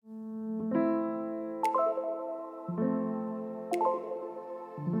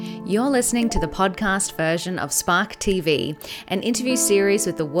You're listening to the podcast version of Spark TV, an interview series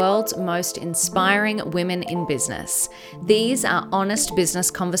with the world's most inspiring women in business. These are honest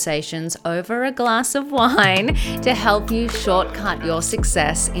business conversations over a glass of wine to help you shortcut your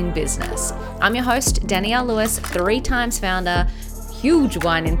success in business. I'm your host, Danielle Lewis, 3 times founder, huge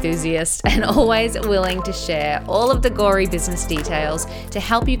wine enthusiast, and always willing to share all of the gory business details to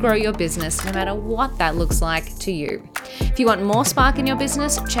help you grow your business no matter what that looks like to you. If you want more spark in your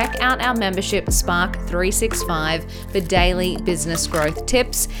business, check out our membership Spark 365 for daily business growth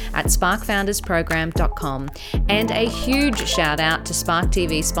tips at sparkfoundersprogram.com. And a huge shout out to Spark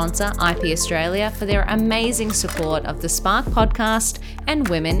TV sponsor IP Australia for their amazing support of the Spark podcast and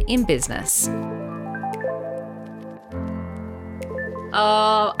women in business.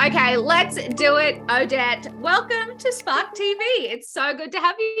 Oh, okay, let's do it, Odette. Welcome to Spark TV. It's so good to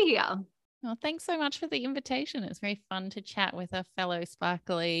have you here. Well, thanks so much for the invitation. It's very fun to chat with a fellow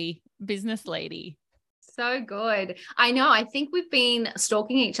sparkly business lady. So good. I know. I think we've been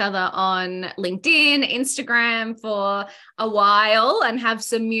stalking each other on LinkedIn, Instagram for a while and have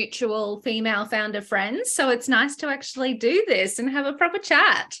some mutual female founder friends. So it's nice to actually do this and have a proper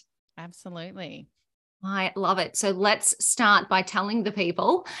chat. Absolutely. I love it. So let's start by telling the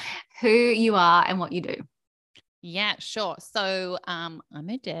people who you are and what you do. Yeah, sure. So I'm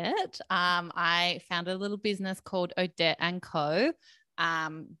Odette. I founded a little business called Odette & Co.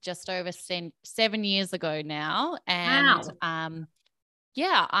 Just over 7 years ago now. And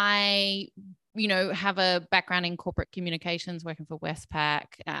wow. I have a background in corporate communications, working for Westpac,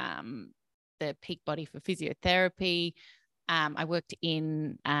 the peak body for physiotherapy. I worked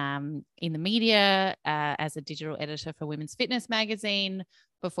in the media as a digital editor for Women's Fitness magazine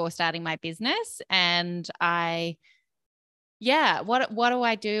before starting my business. And what do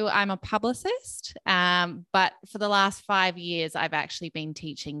I do? I'm a publicist, but for the last 5 years, I've actually been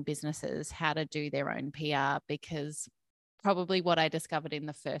teaching businesses how to do their own PR, because probably what I discovered in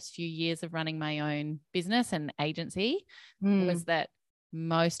the first few years of running my own business and agency was that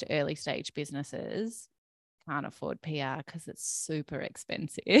most early stage businesses can't afford PR because it's super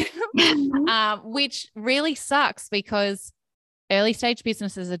expensive, which really sucks, because early stage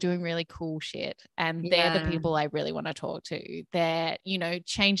businesses are doing really cool shit, and they're the people I really want to talk to. They're,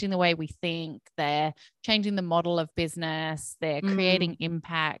 changing the way we think, they're changing the model of business, they're creating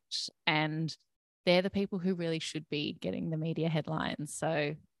impact, and they're the people who really should be getting the media headlines.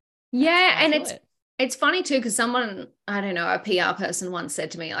 So and it's funny too, because someone, I don't know, a PR person once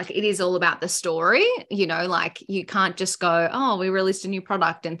said to me, like, it is all about the story, like you can't just go, oh, we released a new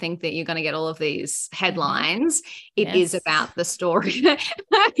product and think that you're going to get all of these headlines. It is about the story.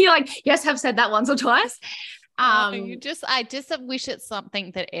 You're like, yes, have said that once or twice. I just wish it's something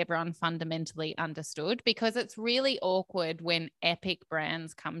that everyone fundamentally understood, because it's really awkward when epic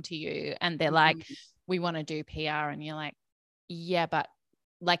brands come to you and they're like, we want to do PR. And you're like, yeah, but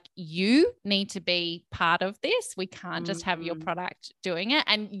like, you need to be part of this. We can't just have your product doing it.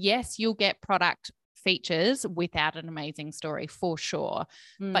 And yes, you'll get product features without an amazing story for sure,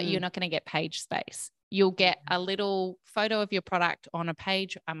 but you're not going to get page space. You'll get a little photo of your product on a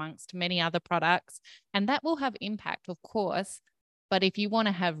page amongst many other products, and that will have impact, of course. But if you want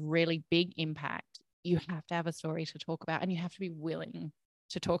to have really big impact, you have to have a story to talk about, and you have to be willing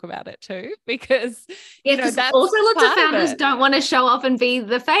to talk about it too, because that's also lots of founders don't want to show off and be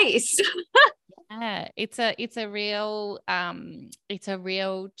the face. Yeah, it's a real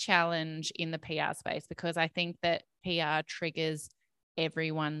challenge in the PR space, because I think that PR triggers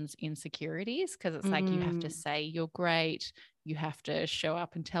everyone's insecurities, because it's like, you have to say you're great, you have to show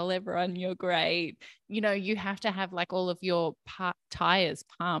up and tell everyone you're great, you have to have like all of your tires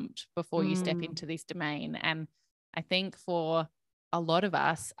pumped before you step into this domain. And I think for a lot of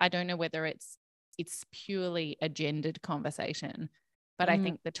us, I don't know whether it's purely a gendered conversation, but I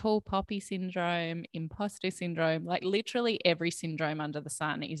think the tall poppy syndrome, imposter syndrome, like literally every syndrome under the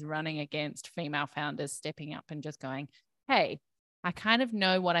sun is running against female founders stepping up and just going, hey, I kind of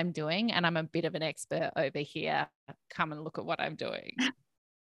know what I'm doing, and I'm a bit of an expert over here. Come and look at what I'm doing.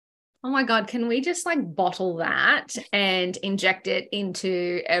 Oh my God, can we just like bottle that and inject it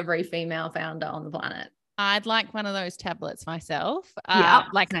into every female founder on the planet? I'd like one of those tablets myself. Yeah.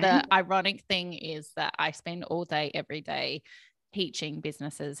 The ironic thing is that I spend all day, every day teaching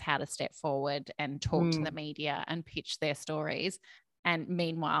businesses how to step forward and talk to the media and pitch their stories. And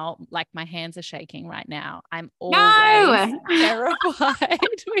meanwhile, like, my hands are shaking right now. I'm always terrified.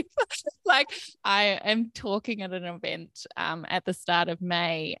 I am talking at an event at the start of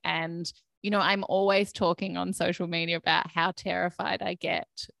May, and I'm always talking on social media about how terrified I get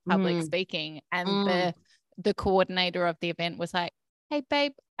public speaking. And the coordinator of the event was like, hey,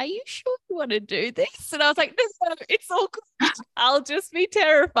 babe, are you sure you want to do this? And I was like, no, it's all good. I'll just be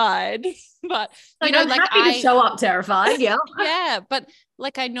terrified. But, like, I'm happy to show up terrified. Yeah. Yeah. But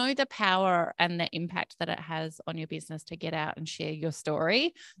like, I know the power and the impact that it has on your business to get out and share your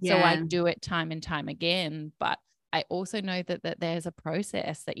story. Yeah. So I do it time and time again. But I also know that there's a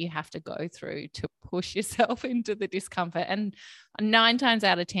process that you have to go through to push yourself into the discomfort. And 9 times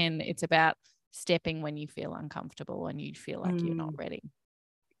out of 10, it's about stepping when you feel uncomfortable and you feel like you're not ready.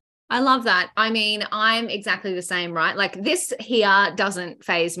 I love that. I mean, I'm exactly the same, right? Like this here doesn't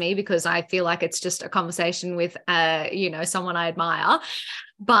phase me because I feel like it's just a conversation with, someone I admire.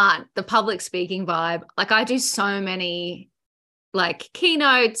 But the public speaking vibe, like I do so many like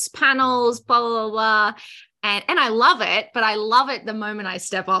keynotes, panels, blah, blah, blah. And I love it, but I love it the moment I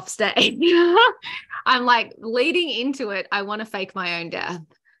step off stage. I'm like leading into it. I want to fake my own death.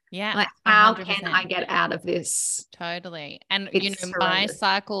 Yeah. Like, how 100%. can I get out of this? Totally. And, It's my horrendous.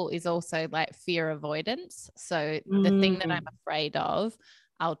 cycle is also like fear avoidance. So the thing that I'm afraid of,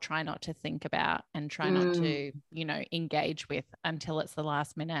 I'll try not to think about and try not to, engage with until it's the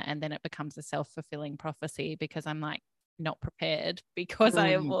last minute. And then it becomes a self-fulfilling prophecy because I'm like not prepared because I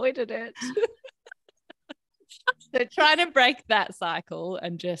avoided it. So trying to break that cycle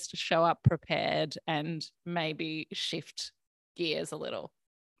and just show up prepared and maybe shift gears a little.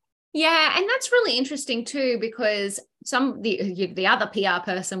 Yeah, and that's really interesting too, because the other PR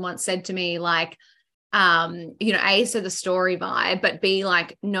person once said to me, like, A, so the story vibe, but B,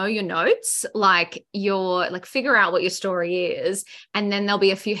 like, know your notes, like figure out what your story is. And then there'll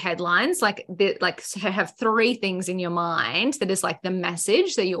be a few headlines, have 3 things in your mind that is like the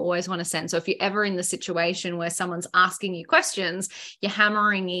message that you always want to send. So if you're ever in the situation where someone's asking you questions, you're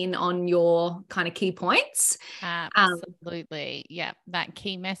hammering in on your kind of key points. Absolutely. Yeah. That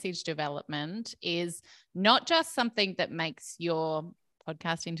key message development is not just something that makes your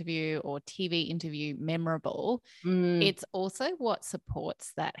podcast interview or TV interview memorable. It's also what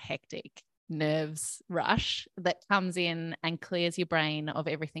supports that hectic nerves rush that comes in and clears your brain of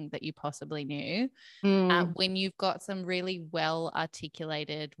everything that you possibly knew. When you've got some really well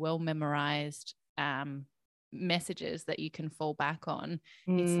articulated, well memorized messages that you can fall back on,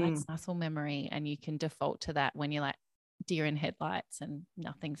 it's like muscle memory, and you can default to that when you're like deer in headlights and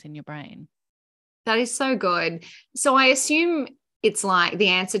nothing's in your brain. That is so good. So I assume it's like the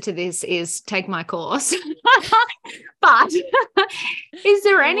answer to this is take my course. But is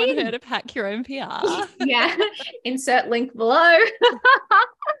there any? Anyone heard of hack your own PR? Yeah. Insert link below,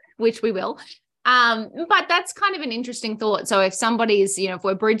 which we will. But that's kind of an interesting thought. So if somebody's, if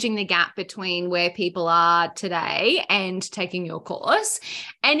we're bridging the gap between where people are today and taking your course,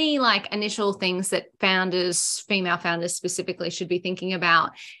 any like initial things that female founders specifically should be thinking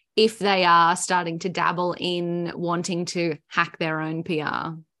about if they are starting to dabble in wanting to hack their own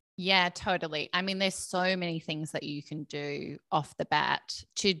PR? Yeah, totally. I mean, there's so many things that you can do off the bat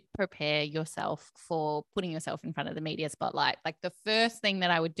to prepare yourself for putting yourself in front of the media spotlight. Like the first thing that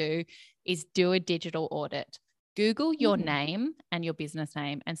I would do is do a digital audit. Google your name and your business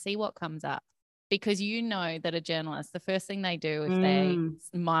name and see what comes up. Because that a journalist, the first thing they do if they're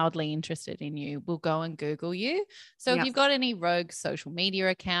mildly interested in you will go and Google you. So if you've got any rogue social media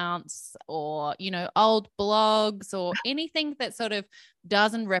accounts or, old blogs or anything that sort of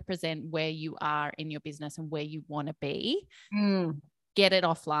doesn't represent where you are in your business and where you want to be, get it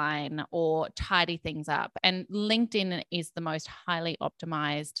offline or tidy things up. And LinkedIn is the most highly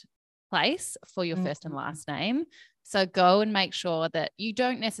optimized place for your first and last name. So go and make sure that you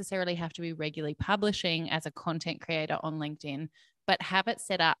don't necessarily have to be regularly publishing as a content creator on LinkedIn, but have it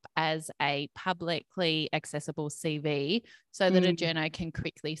set up as a publicly accessible CV so that a journo can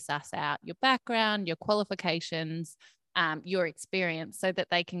quickly suss out your background, your qualifications, your experience, so that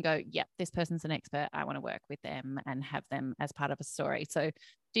they can go, yep, this person's an expert. I want to work with them and have them as part of a story. So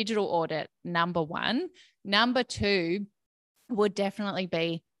digital audit, number 1. Number 2 would definitely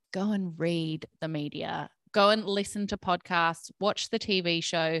be go and read the media. Go and listen to podcasts, watch the TV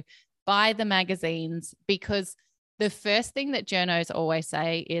show, buy the magazines, because the first thing that journos always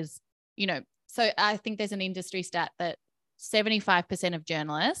say is, so I think there's an industry stat that 75% of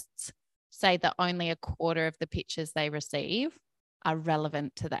journalists say that only a quarter of the pitches they receive are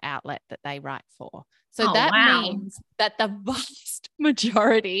relevant to the outlet that they write for. So means that the vast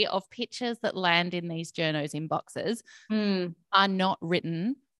majority of pitches that land in these journos' inboxes are not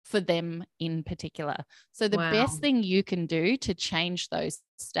written for them in particular. So the best thing you can do to change those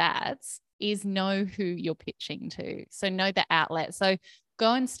stats is know who you're pitching to. So know the outlet. So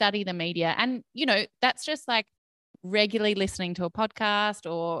go and study the media. And, that's just like regularly listening to a podcast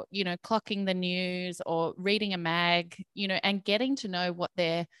or, clocking the news or reading a mag, and getting to know what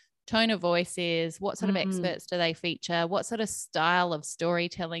their tone of voice is, what sort of experts do they feature, what sort of style of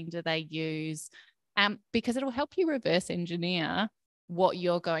storytelling do they use, because it'll help you reverse engineer what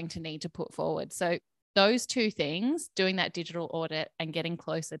you're going to need to put forward. So those two things, doing that digital audit and getting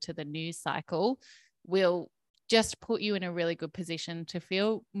closer to the news cycle, will just put you in a really good position to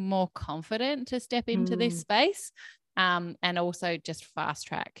feel more confident to step into this space, and also just fast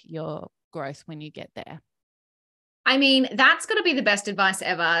track your growth when you get there. I mean, that's got to be the best advice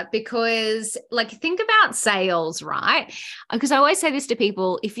ever, because think about sales, right? Because I always say this to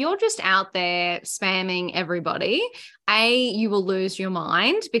people: if you're just out there spamming everybody, you will lose your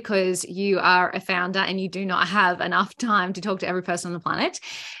mind because you are a founder and you do not have enough time to talk to every person on the planet.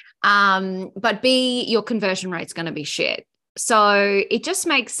 But B, your conversion rate's going to be shit. So it just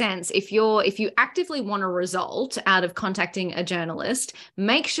makes sense if you actively want a result out of contacting a journalist,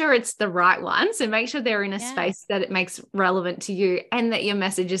 make sure it's the right one. So make sure they're in a space that it makes relevant to you and that your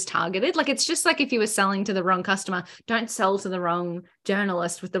message is targeted. It's just like if you were selling to the wrong customer, don't sell to the wrong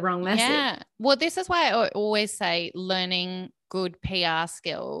journalist with the wrong message. Yeah. Well, this is why I always say learning good PR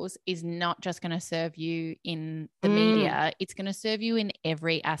skills is not just going to serve you in the media. It's going to serve you in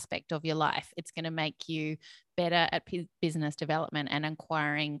every aspect of your life. It's going to make you better at business development and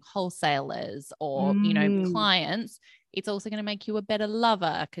acquiring wholesalers or, clients. It's also going to make you a better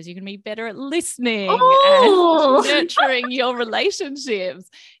lover because you're going to be better at listening and nurturing your relationships.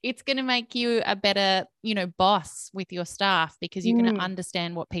 It's going to make you a better, boss with your staff because you're going to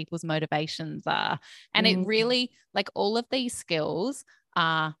understand what people's motivations are. And it really, all of these skills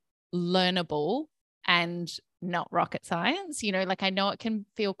are learnable and not rocket science. I know it can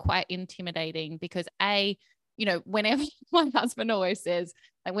feel quite intimidating because whenever my husband always says,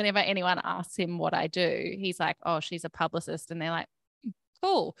 whenever anyone asks him what I do, he's like, oh, she's a publicist. And they're like,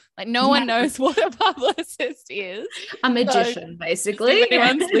 cool. No one knows what a publicist is. A magician, basically. If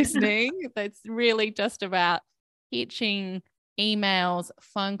anyone's listening, that's really just about pitching emails,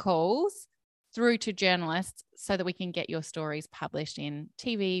 phone calls through to journalists so that we can get your stories published in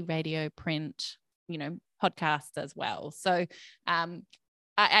TV, radio, print, podcasts as well. So,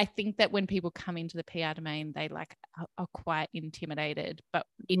 I think that when people come into the PR domain, they are quite intimidated, but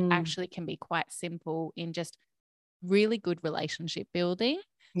it actually can be quite simple in just really good relationship building.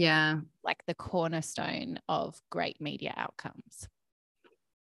 Yeah. The cornerstone of great media outcomes.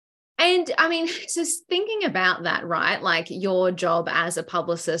 And I mean, just thinking about that, right? Your job as a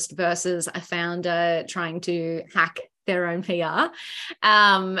publicist versus a founder trying to hack their own PR.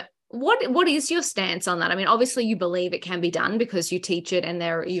 What is your stance on that? I mean, obviously you believe it can be done because you teach it and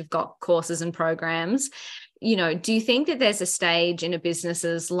you've got courses and programs. Do you think that there's a stage in a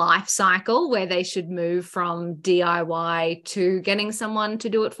business's life cycle where they should move from DIY to getting someone to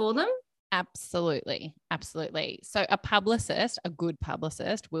do it for them? Absolutely. Absolutely. So a good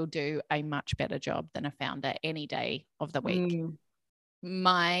publicist will do a much better job than a founder any day of the week.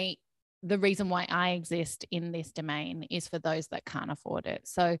 The reason why I exist in this domain is for those that can't afford it.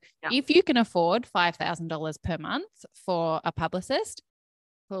 So if you can afford $5,000 per month for a publicist,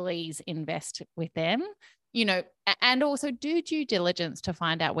 please invest with them, and also do due diligence to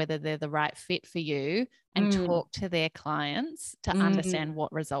find out whether they're the right fit for you and talk to their clients to understand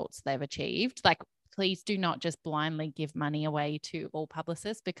what results they've achieved. Please do not just blindly give money away to all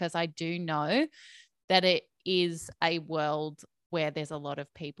publicists, because I do know that it is a world where there's a lot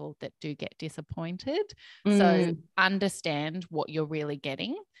of people that do get disappointed. So understand what you're really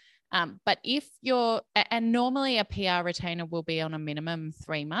getting. But and normally a PR retainer will be on a minimum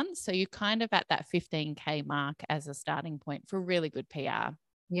 3 months. So you're kind of at that 15K mark as a starting point for really good PR.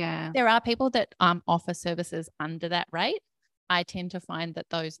 Yeah. There are people that offer services under that rate. I tend to find that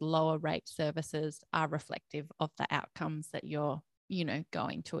those lower rate services are reflective of the outcomes that you're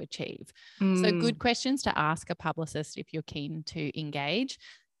going to achieve. So good questions to ask a publicist if you're keen to engage.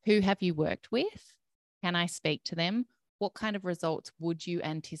 Who have you worked with? Can I speak to them? What kind of results would you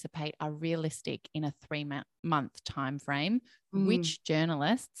anticipate are realistic in a 3-month time frame? Which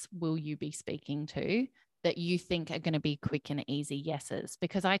journalists will you be speaking to that you think are going to be quick and easy yeses?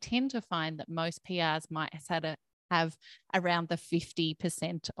 Because I tend to find that most PRs might have around the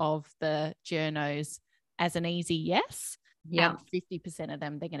 50% of the journos as an easy yes. Yeah. And 50% of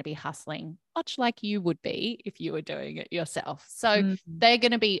them, they're going to be hustling, much like you would be if you were doing it yourself. So they're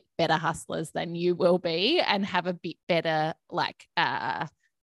going to be better hustlers than you will be and have a bit better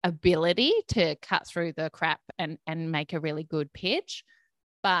ability to cut through the crap and make a really good pitch.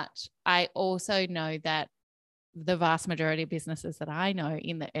 But I also know that the vast majority of businesses that I know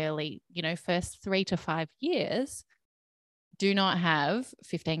in the early, first 3 to 5 years do not have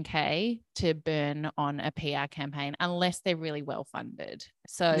 15K to burn on a PR campaign unless they're really well funded.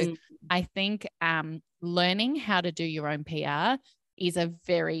 So I think learning how to do your own PR is a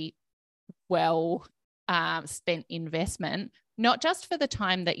very well spent investment, not just for the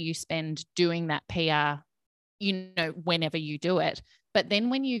time that you spend doing that PR, whenever you do it, but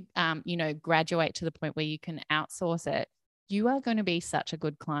then when you, graduate to the point where you can outsource it, you are going to be such a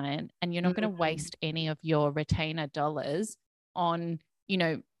good client, and you're not going to waste any of your retainer dollars on,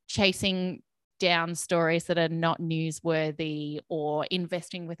 chasing down stories that are not newsworthy or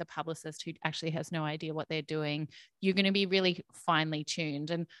investing with a publicist who actually has no idea what they're doing. You're going to be really finely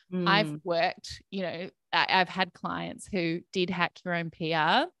tuned. And I've worked, I've had clients who did hack your own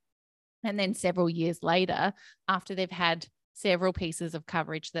PR, and then several years later, after they've had several pieces of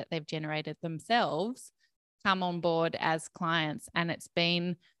coverage that they've generated themselves, come on board as clients. And it's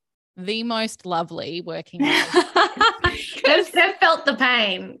been the most lovely working because they've felt the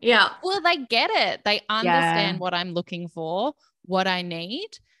pain. Yeah. Well, they get it. They understand what I'm looking for, what I need,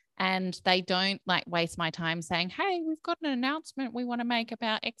 and they don't waste my time saying, hey, we've got an announcement we want to make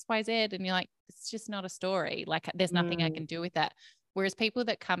about XYZ. And you're like, it's just not a story. There's nothing I can do with that. Whereas people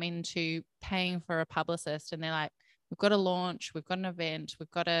that come into paying for a publicist and they're like, we've got a launch, we've got an event,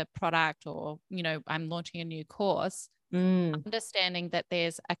 we've got a product, or, I'm launching a new course, understanding that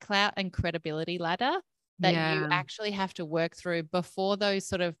there's a clout and credibility ladder that you actually have to work through before those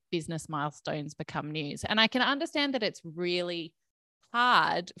sort of business milestones become news. And I can understand that it's really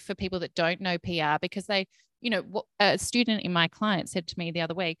hard for people that don't know PR, because they, a student in my client said to me the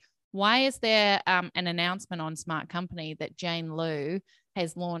other week, why is there an announcement on Smart Company that Jane Liu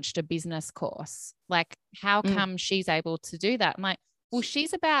has launched a business course? How come she's able to do that? I'm like, well,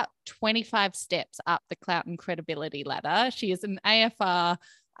 she's about 25 steps up the clout and credibility ladder. She is an AFR,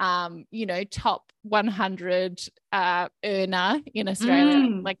 top 100 earner in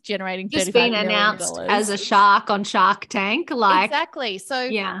Australia, generating just been announced as a shark on Shark Tank. Exactly. So,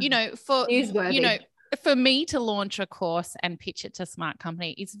 for newsworthy. For me to launch a course and pitch it to Smart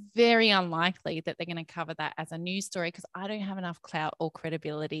Company, it's very unlikely that they're going to cover that as a news story, because I don't have enough clout or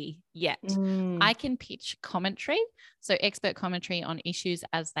credibility yet. I can pitch commentary, so expert commentary on issues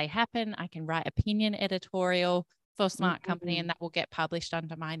as they happen. I can write opinion editorial for Smart Company, and that will get published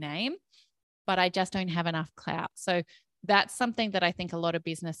under my name, but I just don't have enough clout. So that's something that I think a lot of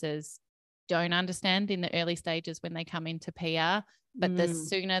businesses don't understand in the early stages when they come into PR. But the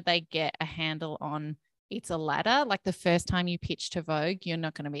sooner they get a handle on it's a ladder, the first time you pitch to Vogue, you're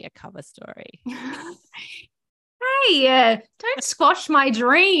not going to be a cover story. Hey, don't squash my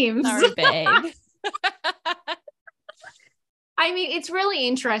dreams. Sorry, babe. I mean, it's really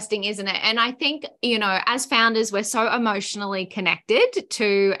interesting, isn't it? And I think, as founders, we're so emotionally connected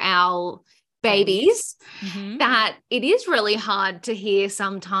to our babies that it is really hard to hear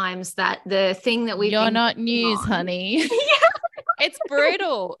sometimes that the thing that we've You're not news, honey. It's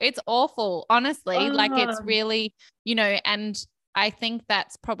brutal. It's awful, honestly. It's really, and I think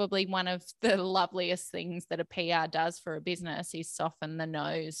that's probably one of the loveliest things that a PR does for a business is soften the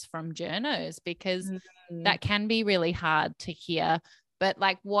nose from journos, because that can be really hard to hear. But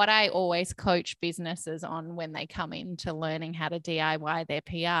what I always coach businesses on when they come into learning how to DIY their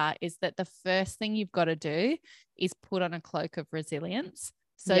PR is that the first thing you've got to do is put on a cloak of resilience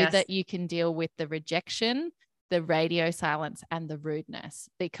so that you can deal with the rejection, the radio silence, and the rudeness,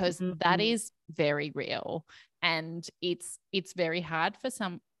 because that is very real. And it's very hard for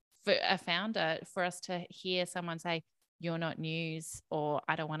a founder, for us to hear someone say, you're not news, or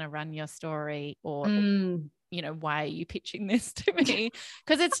I don't want to run your story, or, why are you pitching this to me?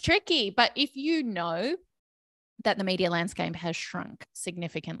 Because it's tricky. But if you know that the media landscape has shrunk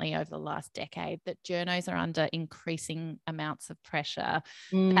significantly over the last decade, that journos are under increasing amounts of pressure,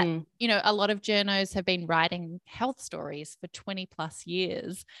 that, a lot of journos have been writing health stories for 20 plus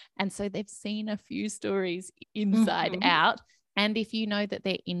years. And so they've seen a few stories inside out. And if you know that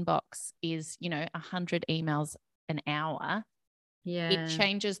their inbox is, 100 emails an hour, it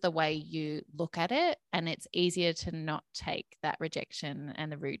changes the way you look at it, and it's easier to not take that rejection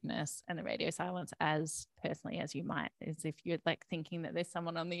and the rudeness and the radio silence as personally as you might, as if you're thinking that there's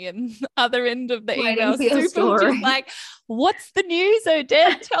someone on the other end of the email, super just what's the news,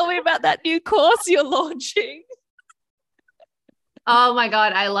 Odette? Tell me about that new course you're launching. Oh my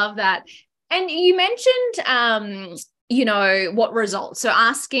God, I love that. And you mentioned what results. So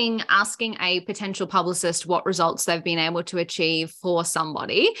asking a potential publicist what results they've been able to achieve for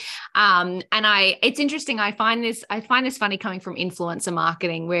somebody. And it's interesting. I find this funny coming from influencer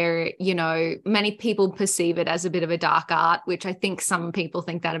marketing, where, many people perceive it as a bit of a dark art, which I think some people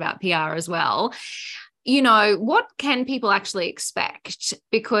think that about PR as well. What can people actually expect?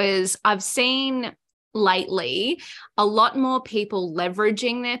 Because I've seen lately a lot more people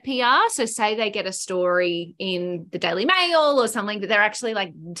leveraging their PR. So say they get a story in the Daily Mail or something, that they're actually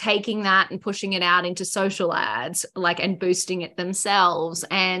like taking that and pushing it out into social ads, and boosting it themselves.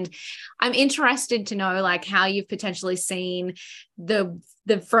 And I'm interested to know how you've potentially seen the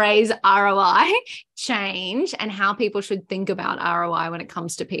phrase ROI change, and how people should think about ROI when it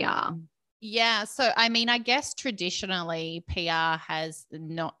comes to PR. Yeah. So, I mean, I guess traditionally PR has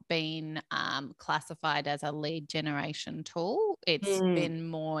not been classified as a lead generation tool. It's been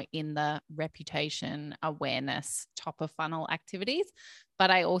more in the reputation, awareness, top of funnel activities.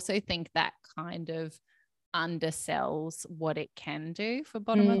 But I also think that kind of undersells what it can do for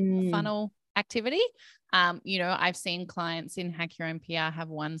bottom of funnel activity. I've seen clients in Hack Your Own PR have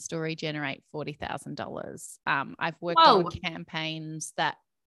one story generate $40,000. I've worked on campaigns that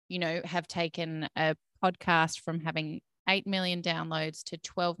have taken a podcast from having 8 million downloads to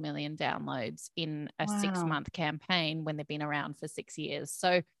 12 million downloads in a 6-month campaign when they've been around for 6 years.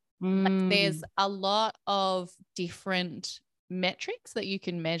 So there's a lot of different metrics that you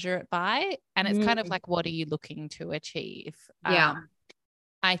can measure it by. And it's kind of like, what are you looking to achieve? Yeah.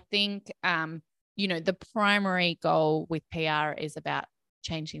 I think, the primary goal with PR is about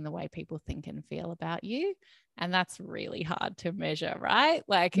changing the way people think and feel about you. And that's really hard to measure, right?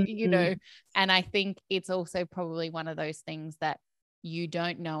 And I think it's also probably one of those things that you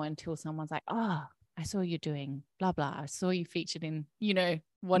don't know until someone's like, oh, I saw you doing blah, blah. I saw you featured in,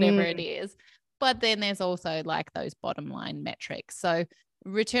 whatever it is. But then there's also those bottom line metrics. So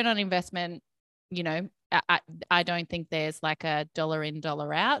return on investment, I don't think there's a dollar in,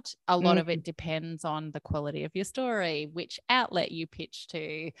 dollar out. A lot of it depends on the quality of your story, which outlet you pitch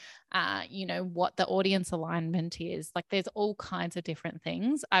to, what the audience alignment is. There's all kinds of different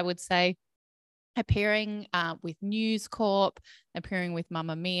things. I would say appearing with News Corp, appearing with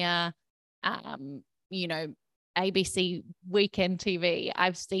Mamma Mia, ABC Weekend TV.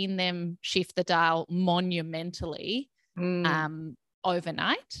 I've seen them shift the dial monumentally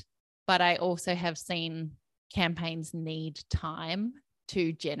overnight. But I also have seen campaigns need time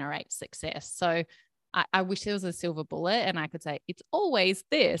to generate success. So I wish there was a silver bullet and I could say it's always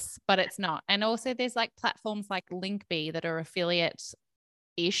this, but it's not. And also there's platforms like Linkbee that are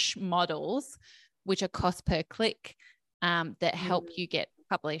affiliate-ish models, which are cost per click, that help you get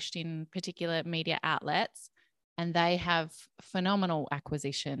published in particular media outlets. And they have phenomenal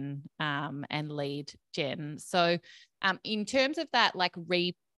acquisition and lead gen. So in terms of that,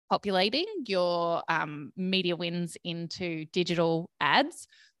 repopulating your media wins into digital ads,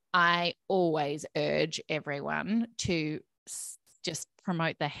 I always urge everyone to just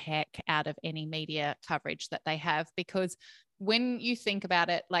promote the heck out of any media coverage that they have, because when you think about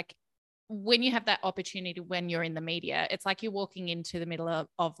it, when you have that opportunity, when you're in the media, it's like you're walking into the middle of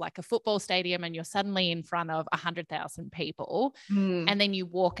a football stadium and you're suddenly in front of 100,000 people. And then you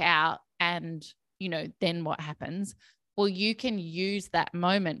walk out and, then what happens? Well, you can use that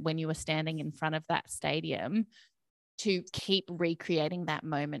moment when you were standing in front of that stadium to keep recreating that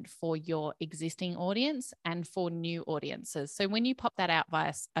moment for your existing audience and for new audiences. So when you pop that out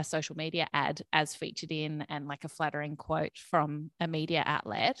via a social media ad as featured in and a flattering quote from a media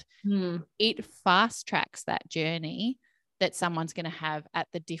outlet, it fast tracks that journey that someone's going to have at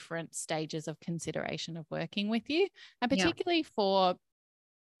the different stages of consideration of working with you. And particularly for,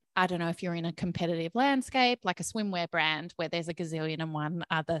 I don't know if you're in a competitive landscape, like a swimwear brand where there's a gazillion and one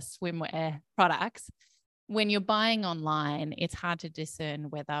other swimwear products. When you're buying online, it's hard to discern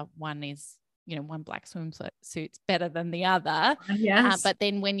whether one is, one black swimsuit's better than the other. Yes. But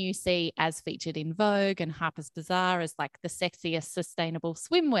then when you see as featured in Vogue and Harper's Bazaar as the sexiest sustainable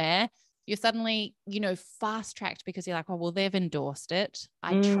swimwear, you're suddenly, fast tracked because you're like, oh, well, they've endorsed it.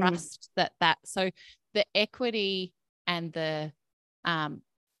 I trust that. So the equity and the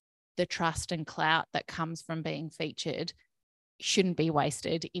trust and clout that comes from being featured shouldn't be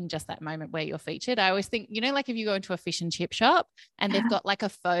wasted in just that moment where you're featured. I always think, if you go into a fish and chip shop and they've got a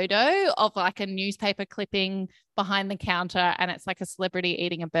photo of a newspaper clipping behind the counter and it's a celebrity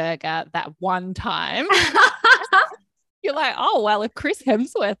eating a burger that one time, you're like, oh, well, if Chris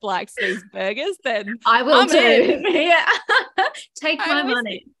Hemsworth likes these burgers, then I will too. Yeah. Take my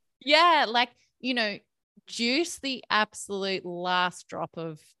money. Yeah. juice the absolute last drop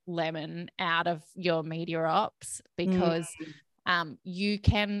of lemon out of your media ops, because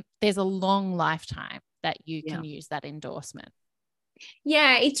there's a long lifetime that you can use that endorsement.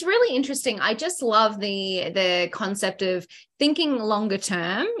 Yeah, it's really interesting. I just love the concept of thinking longer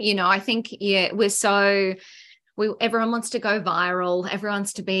term. I think everyone wants to go viral, everyone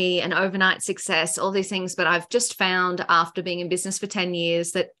wants to be an overnight success, all these things. But I've just found after being in business for 10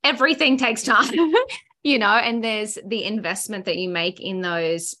 years that everything takes time. And there's the investment that you make in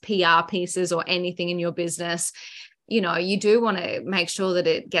those PR pieces or anything in your business. You do want to make sure that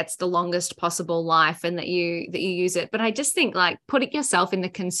it gets the longest possible life and that you use it. But I just think, like, put it yourself in the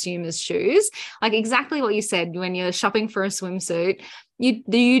consumer's shoes, like exactly what you said. When you're shopping for a swimsuit,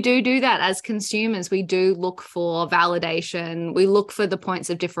 you do that as consumers. We do look for validation. We look for the points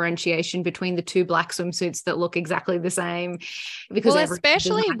of differentiation between the two black swimsuits that look exactly the same. Because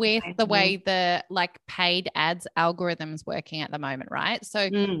especially with the way the like paid ads algorithms working at the moment, right? So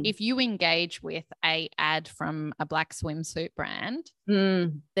if you engage with a ad from a black swimsuit brand,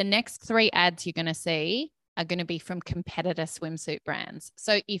 the next 3 ads you're going to see are going to be from competitor swimsuit brands.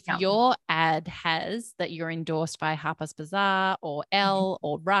 So if your ad has that you're endorsed by Harper's Bazaar or Elle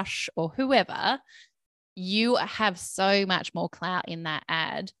or Rush or whoever, you have so much more clout in that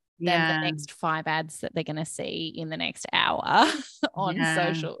ad than the next 5 ads that they're going to see in the next hour on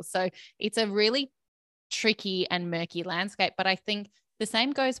social. So it's a really tricky and murky landscape. But I think the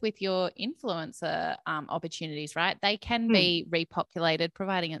same goes with your influencer opportunities, right? They can be repopulated,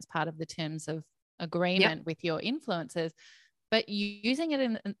 providing it's part of the terms of agreement with your influencers, but using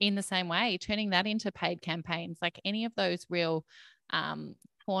it in the same way, turning that into paid campaigns, like any of those real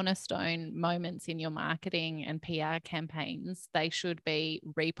cornerstone moments in your marketing and PR campaigns, they should be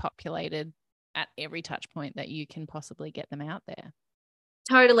repopulated at every touch point that you can possibly get them out there.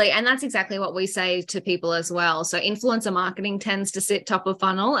 Totally. And that's exactly what we say to people as well. So influencer marketing tends to sit top of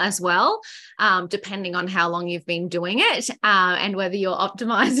funnel as well, depending on how long you've been doing it and whether you're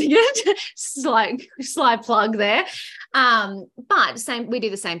optimizing it. Slight plug there. But we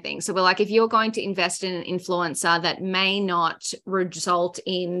do the same thing. So we're like, if you're going to invest in an influencer that may not result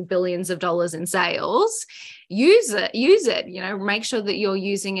in billions of dollars in sales, use it, make sure that you're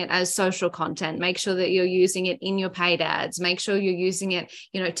using it as social content, make sure that you're using it in your paid ads, make sure you're using it,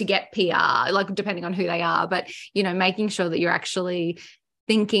 to get PR, like depending on who they are, but, making sure that you're actually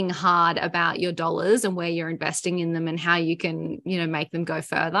thinking hard about your dollars and where you're investing in them and how you can, make them go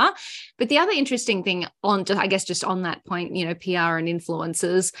further. But the other interesting thing just on that point, PR and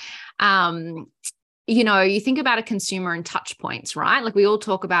influencers, you think about a consumer and touch points, right? Like we all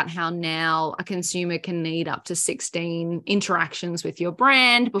talk about how now a consumer can need up to 16 interactions with your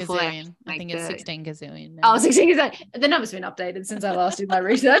brand before I think it's 16 gazillion now. 16 gazillion. The number's been updated since I last did my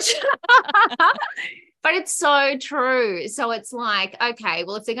research. But it's so true. So it's like, okay,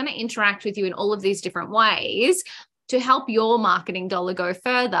 well, if they're going to interact with you in all of these different ways, to help your marketing dollar go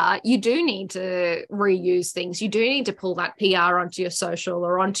further, you do need to reuse things. You do need to pull that PR onto your social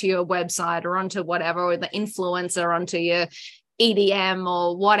or onto your website or onto whatever, or the influencer onto your EDM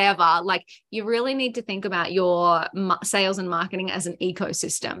or whatever. Like you really need to think about your sales and marketing as an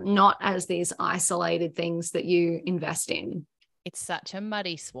ecosystem, not as these isolated things that you invest in. It's such a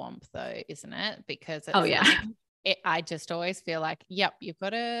muddy swamp though, isn't it? Because it's I just always feel like, yep, you've got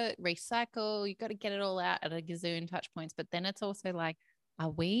to recycle, you've got to get it all out at a gazillion touch points. But then it's also like,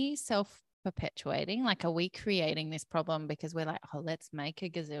 are we self-perpetuating? Like, are we creating this problem because we're like, oh, let's make a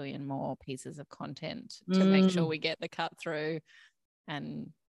gazillion more pieces of content to make sure we get the cut through,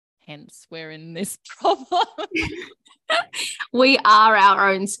 and hence we're in this problem. We are our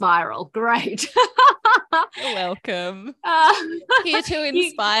own spiral. Great. You're welcome. Here to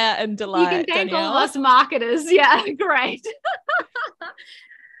inspire and delight. You can thank all of us marketers. Yeah, great.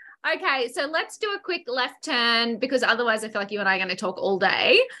 Okay, so let's do a quick left turn because otherwise I feel like you and I are going to talk all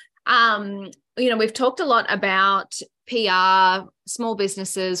day. We've talked a lot about PR, small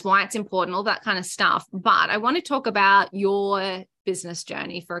businesses, why it's important, all that kind of stuff. But I want to talk about your business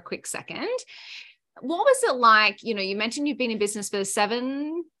journey for a quick second. What was it like? You mentioned you've been in business for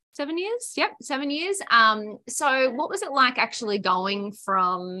 7 years. Yep, 7 years. So what was it like actually going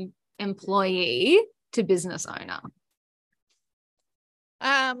from employee to business owner?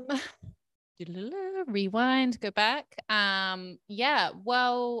 Rewind, go back.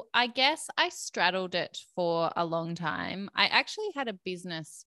 Well, I guess I straddled it for a long time. I actually had a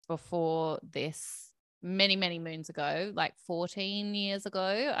business before this many, many moons ago, like 14 years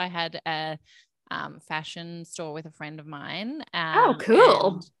ago. I had a fashion store with a friend of mine. Oh,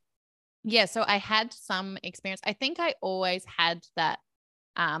 cool. So I had some experience. I think I always had that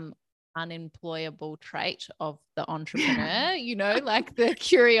unemployable trait of the entrepreneur, you know, like the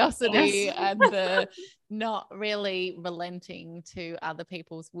curiosity Yes. and the not really relenting to other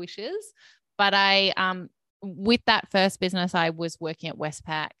people's wishes. But with that first business, I was working at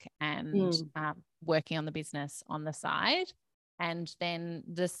Westpac and working on the business on the side. And then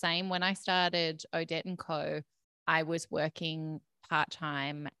the same when I started Odette & Co., I was working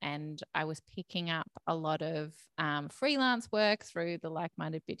part-time and I was picking up a lot of freelance work through the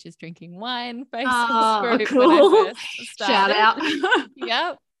Like-Minded Bitches Drinking Wine Facebook group cool. when I first Shout started. out.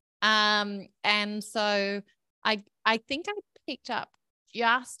 Yep. And so I think I picked up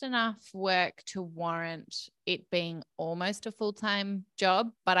just enough work to warrant it being almost a full-time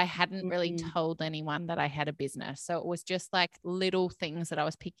job, but I hadn't really told anyone that I had a business. So it was just like little things that I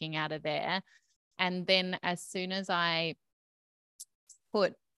was picking out of there. And then as soon as I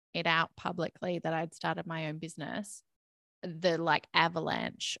put it out publicly that I'd started my own business, the like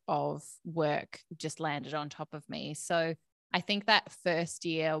avalanche of work just landed on top of me. So I think that first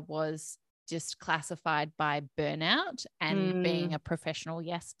year was just classified by burnout and being a professional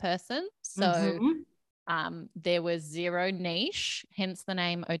yes person. So there was zero niche, hence the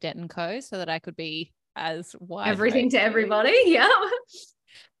name Odette & Co., so that I could be as wide everything to everybody. Yeah.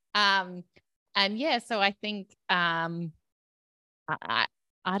 And yeah, so I think I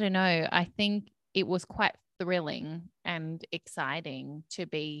don't know. I think it was quite thrilling and exciting to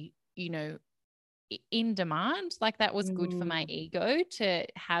be, you know, in demand. Like that was good for my ego to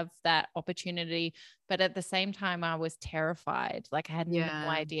have that opportunity. But at the same time, I was terrified. Like I had no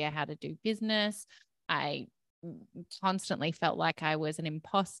idea how to do business. I constantly felt like I was an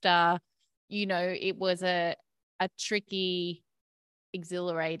imposter. You know, it was a tricky,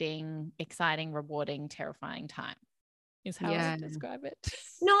 exhilarating, exciting, rewarding, terrifying time is how I would describe it.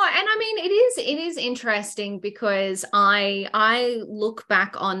 No, and I mean it is interesting because I look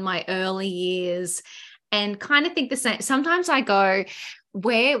back on my early years and kind of think the same. Sometimes I go,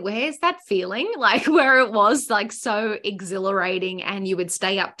 where's that feeling? Like where it was like so exhilarating and you would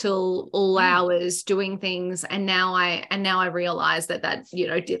stay up till all hours doing things. And now I realize that, you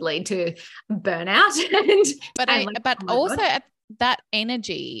know, did lead to burnout. But also that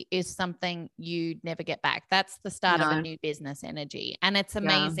energy is something you never get back. That's the start of a new business energy. And it's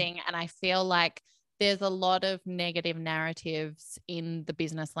amazing. And I feel like there's a lot of negative narratives in the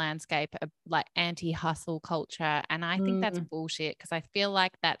business landscape of like anti-hustle culture. And I think that's bullshit because I feel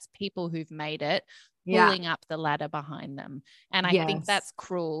like that's people who've made it pulling up the ladder behind them. And I think that's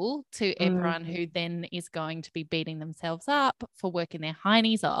cruel to everyone who then is going to be beating themselves up for working their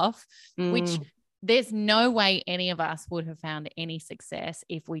heinies off, which there's no way any of us would have found any success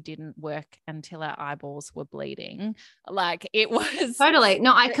if we didn't work until our eyeballs were bleeding. Like it was totally.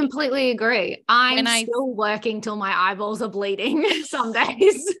 No, I completely agree. I'm still working till my eyeballs are bleeding some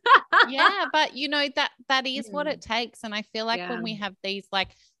days. Yeah, but you know, that is what it takes. And I feel like when we have these like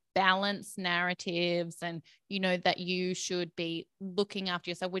balanced narratives and, you know, that you should be looking after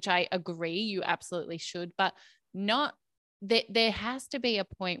yourself, which I agree, you absolutely should, but not there has to be a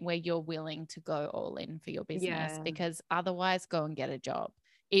point where you're willing to go all in for your business because otherwise go and get a job.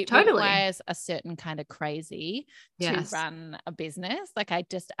 It requires a certain kind of crazy to run a business. Like I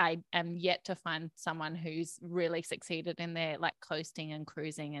am yet to find someone who's really succeeded in their like coasting and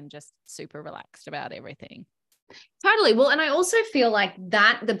cruising and just super relaxed about everything. Totally. Well, and I also feel like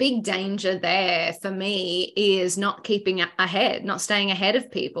that the big danger there for me is not keeping ahead, not staying ahead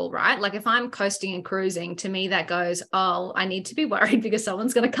of people, right? Like if I'm coasting and cruising, to me that goes, oh, I need to be worried because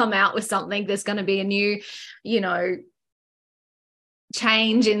someone's going to come out with something. There's going to be a new, you know,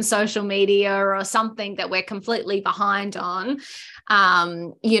 change in social media or something that we're completely behind on.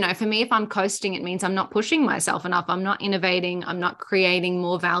 You know, for me, if I'm coasting, it means I'm not pushing myself enough. I'm not innovating. I'm not creating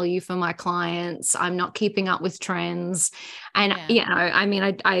more value for my clients. I'm not keeping up with trends. And, you know, I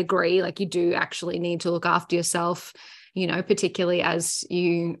mean, I agree. Like you do actually need to look after yourself, you know, particularly as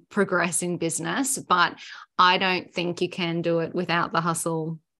you progress in business, but I don't think you can do it without the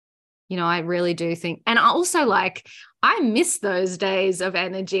hustle. You know, I really do think, and I also I miss those days of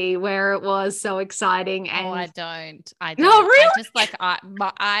energy where it was so exciting. And I don't. No, really? I just like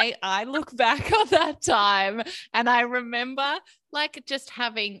I look back on that time and I remember like just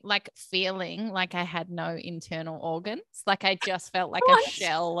having like feeling like I had no internal organs. Like I just felt like a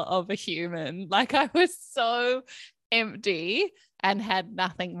shell of a human. Like I was so empty and had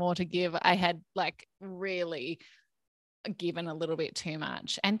nothing more to give. I had like really given a little bit too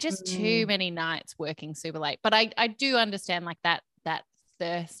much and just too many nights working super late. But I do understand like that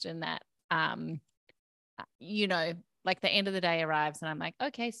thirst and that you know, like the end of the day arrives and I'm like,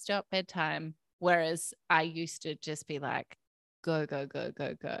 okay, stop, bedtime. Whereas I used to just be like, go, go, go,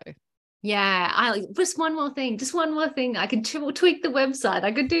 go, go. Yeah, just one more thing, just one more thing. I could tweak the website.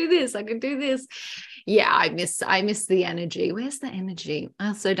 I could do this. I could do this. Yeah, I miss the energy. Where's the energy? I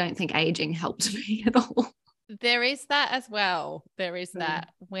also don't think aging helped me at all. There is that as well. There is that.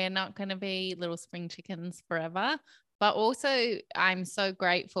 We're not going to be little spring chickens forever. But also, I'm so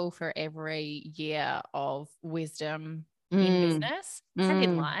grateful for every year of wisdom in business and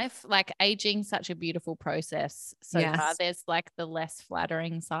in life. Like, aging, such a beautiful process so far. There's like the less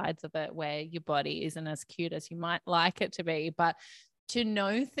flattering sides of it where your body isn't as cute as you might like it to be. But to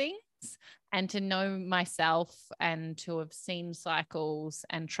know things and to know myself and to have seen cycles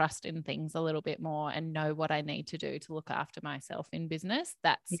and trust in things a little bit more and know what I need to do to look after myself in business,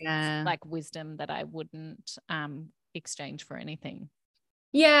 that's like wisdom that I wouldn't exchange for anything.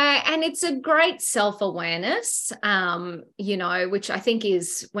 Yeah, and it's a great self-awareness, which I think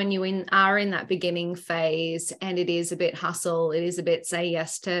is when you are in that beginning phase, and it is a bit hustle, it is a bit say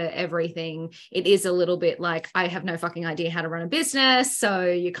yes to everything. It is a little bit like, I have no fucking idea how to run a business. So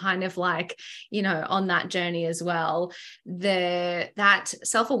you're kind of like, on that journey as well. That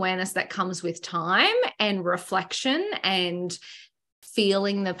self-awareness that comes with time and reflection and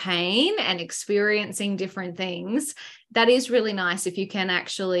feeling the pain and experiencing different things, that is really nice if you can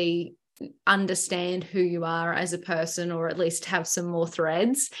actually understand who you are as a person, or at least have some more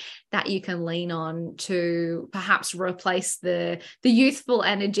threads that you can lean on to perhaps replace the youthful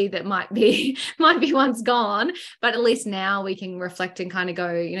energy that might be once gone. But at least now we can reflect and kind of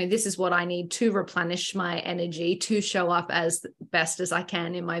go, this is what I need to replenish my energy to show up as best as I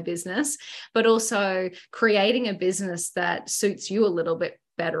can in my business, but also creating a business that suits you a little bit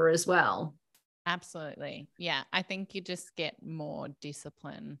better as well. Absolutely. Yeah. I think you just get more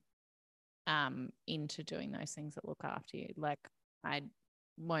discipline into doing those things that look after you. Like, I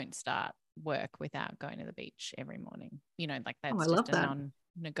won't start work without going to the beach every morning. Like, that's just a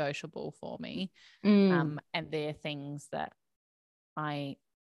non-negotiable for me. And they're things that I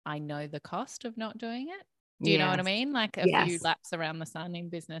know the cost of not doing it. Do you know what I mean? Like, a few laps around the sun in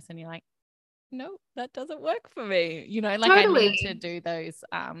business and you're like, no, that doesn't work for me. Like, totally. I need to do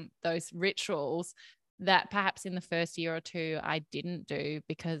those rituals that perhaps in the first year or two I didn't do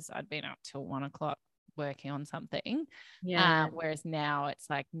because I'd been up till 1 o'clock working on something. Whereas now it's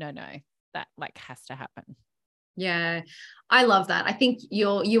like, no, that like has to happen. Yeah, I love that. I think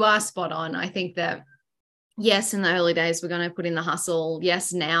you are spot on. I think that, yes, in the early days, we're going to put in the hustle.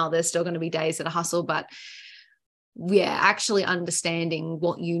 Yes, now there's still going to be days that are hustle, but actually understanding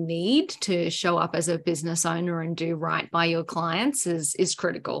what you need to show up as a business owner and do right by your clients is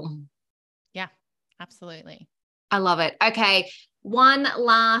critical. Yeah, absolutely. I love it. Okay. One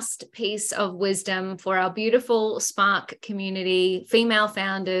last piece of wisdom for our beautiful Spark community, female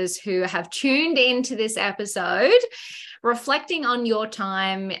founders who have tuned into this episode, reflecting on your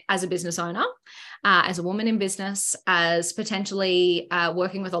time as a business owner, as a woman in business, as potentially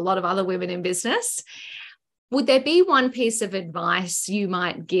working with a lot of other women in business. Would there be one piece of advice you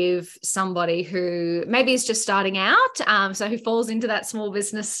might give somebody who maybe is just starting out, so who falls into that small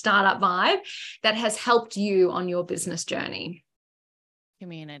business startup vibe, that has helped you on your business journey?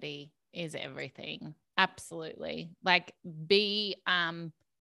 Community is everything. Absolutely. Like, be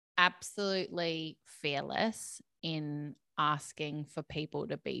absolutely fearless in asking for people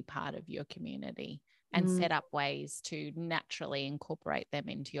to be part of your community and set up ways to naturally incorporate them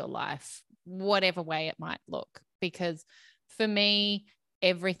into your life, whatever way it might look. Because for me,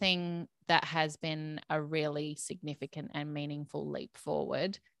 everything that has been a really significant and meaningful leap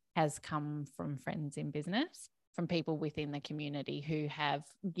forward has come from friends in business, from people within the community who have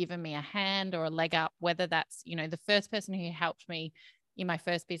given me a hand or a leg up, whether that's, the first person who helped me in my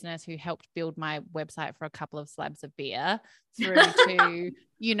first business, who helped build my website for a couple of slabs of beer, through to,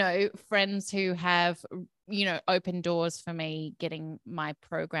 friends who have, opened doors for me getting my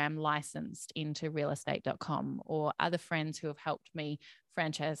program licensed into realestate.com, or other friends who have helped me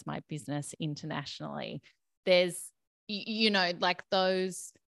franchise my business internationally. There's, like,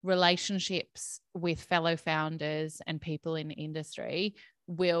 those relationships with fellow founders and people in industry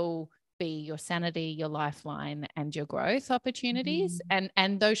will be your sanity, your lifeline, and your growth opportunities,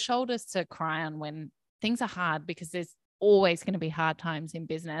 and those shoulders to cry on when things are hard, because there's always going to be hard times in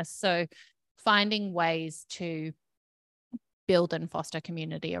business. So finding ways to build and foster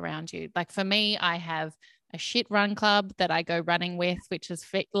community around you. Like, for me, I have a shit run club that I go running with, which is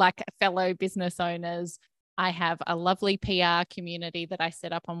like fellow business owners. I have a lovely PR community that I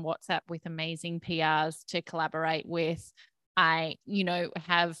set up on WhatsApp with amazing PRs to collaborate with. I,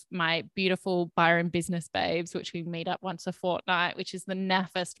 have my beautiful Byron Business Babes, which we meet up once a fortnight, which is the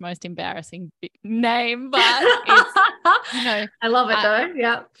naffest, most embarrassing name, but it's, I love it though.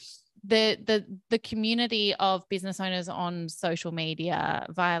 Yeah. the community of business owners on social media,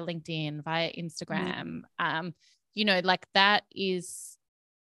 via LinkedIn, via Instagram, you know, like that's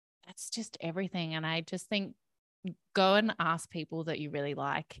just everything. And I just think go and ask people that you really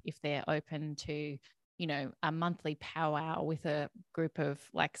like if they're open to, you know, a monthly powwow with a group of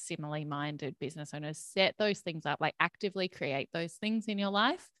like similarly minded business owners. Set those things up, like actively create those things in your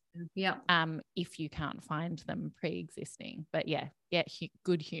life. Yeah. If you can't find them pre-existing, but get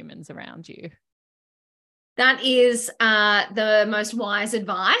good humans around you. That is the most wise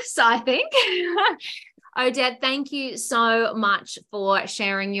advice, I think. Odette, thank you so much for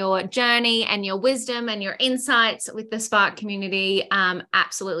sharing your journey and your wisdom and your insights with the Spark community.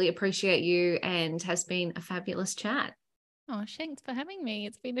 Absolutely appreciate you, and has been a fabulous chat. Oh, thanks for having me.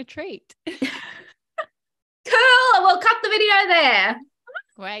 It's been a treat. Cool. We'll cut the video there.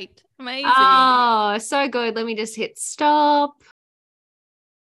 Great. Amazing. Oh, so good. Let me just hit stop.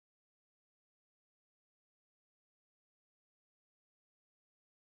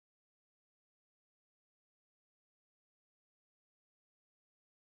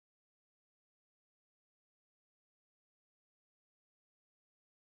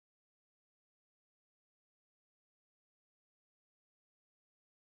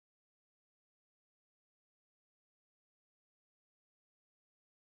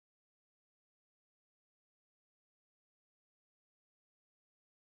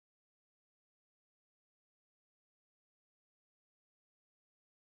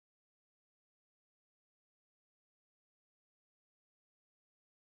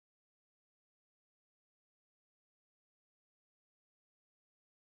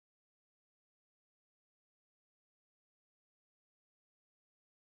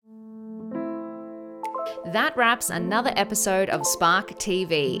 That wraps another episode of Spark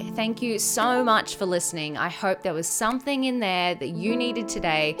TV. Thank you so much for listening. I hope there was something in there that you needed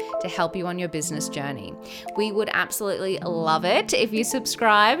today to help you on your business journey. We would absolutely love it if you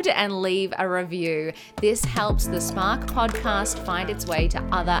subscribed and leave a review. This helps the Spark podcast find its way to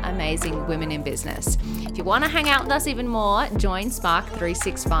other amazing women in business. If you want to hang out with us even more, join Spark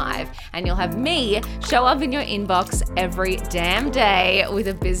 365 and you'll have me show up in your inbox every damn day with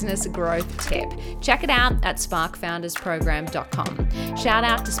a business growth tip. Check it out at sparkfoundersprogram.com. Shout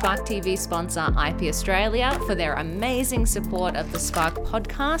out to Spark TV sponsor IP Australia for their amazing support of the Spark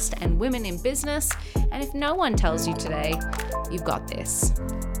podcast and women in business. And if no one tells you today, you've got this.